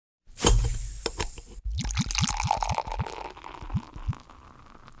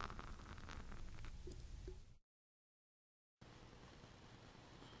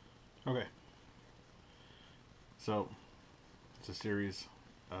So, it's a series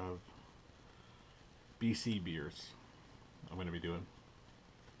of BC beers I'm going to be doing.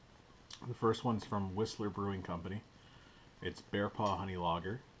 The first one's from Whistler Brewing Company. It's Paw Honey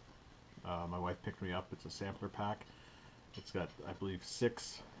Lager. My wife picked me up. It's a sampler pack. It's got, I believe,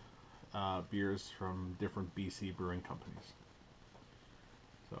 6 beers from different BC brewing companies.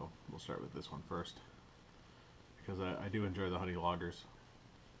 So we'll start with this one first, because I do enjoy the honey lagers.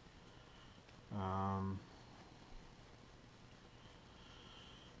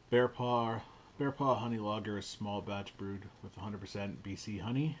 Paw Honey Lager is small batch brewed with 100% BC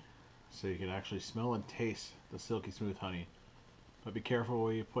honey, so you can actually smell and taste the silky smooth honey. But be careful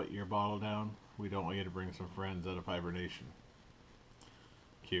where you put your bottle down. We don't want you to bring some friends out of hibernation.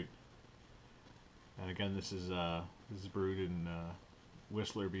 Cute. And again, this is brewed in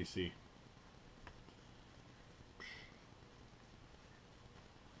Whistler, BC.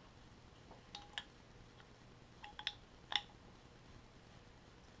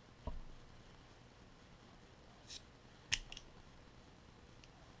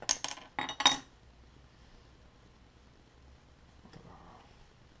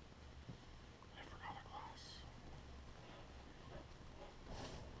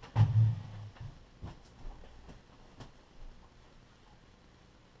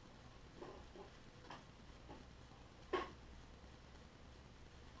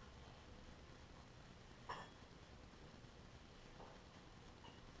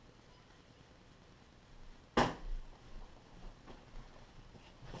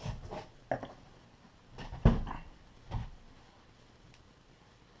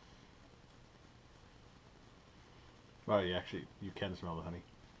 Well, you can smell the honey.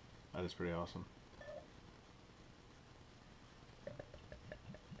 That is pretty awesome.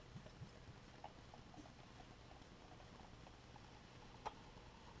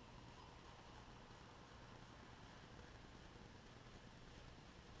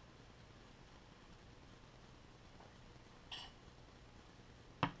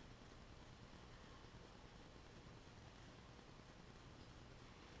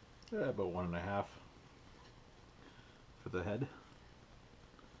 Yeah, about 1.5 for the head.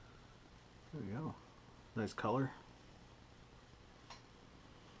 There we go. Nice color.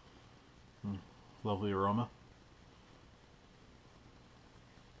 Lovely aroma.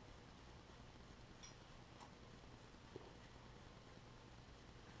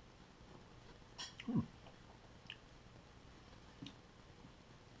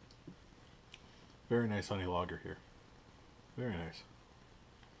 Very nice honey lager here. Very nice.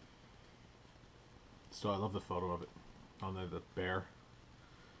 So I love the photo of it on the bear.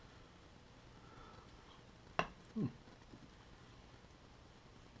 You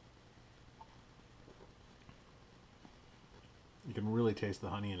can really taste the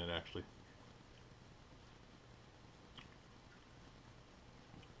honey in it, actually.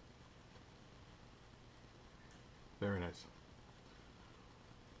 Very nice.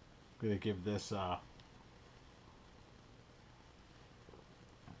 I'm going to give this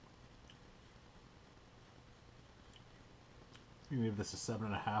I'm going to give this a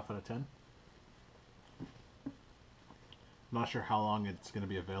 7.5 out of 10. I'm not sure how long it's going to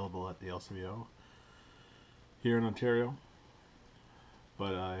be available at the LCBO here in Ontario,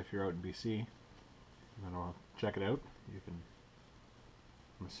 but if you're out in BC, you want to check it out, you can,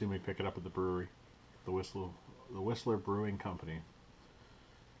 I'm assuming, pick it up at the brewery, the Whistler Brewing Company,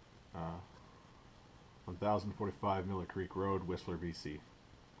 1045 Millar Creek Rd, Whistler, BC.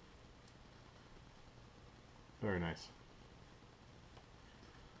 Very nice.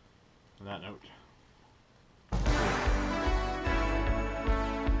 On that note,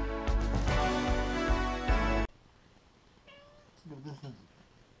 this is,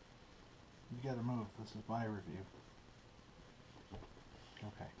 you gotta move. This is my review.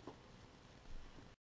 Okay.